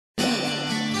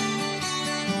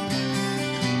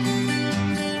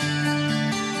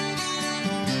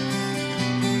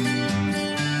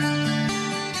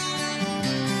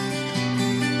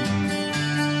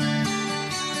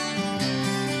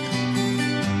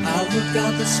looked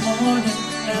out this morning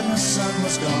and the sun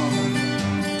was gone.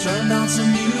 Turned on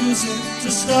some music to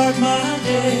start my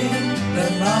day,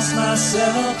 then lost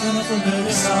myself in a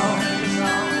familiar song.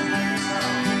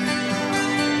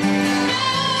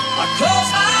 I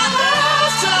close my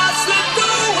eyes till I slip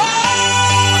away.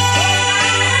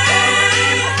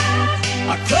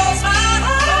 I close my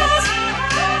eyes.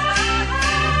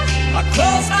 I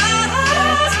close my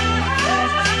eyes.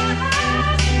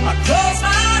 I close my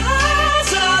eyes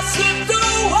till I slip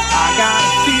away. I got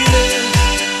a feeling.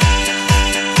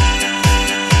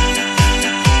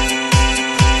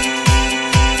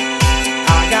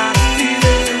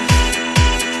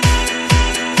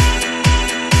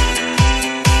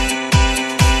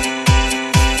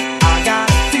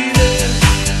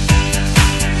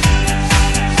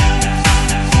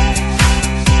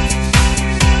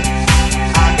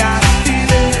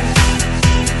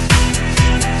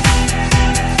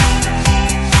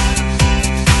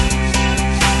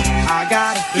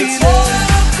 It's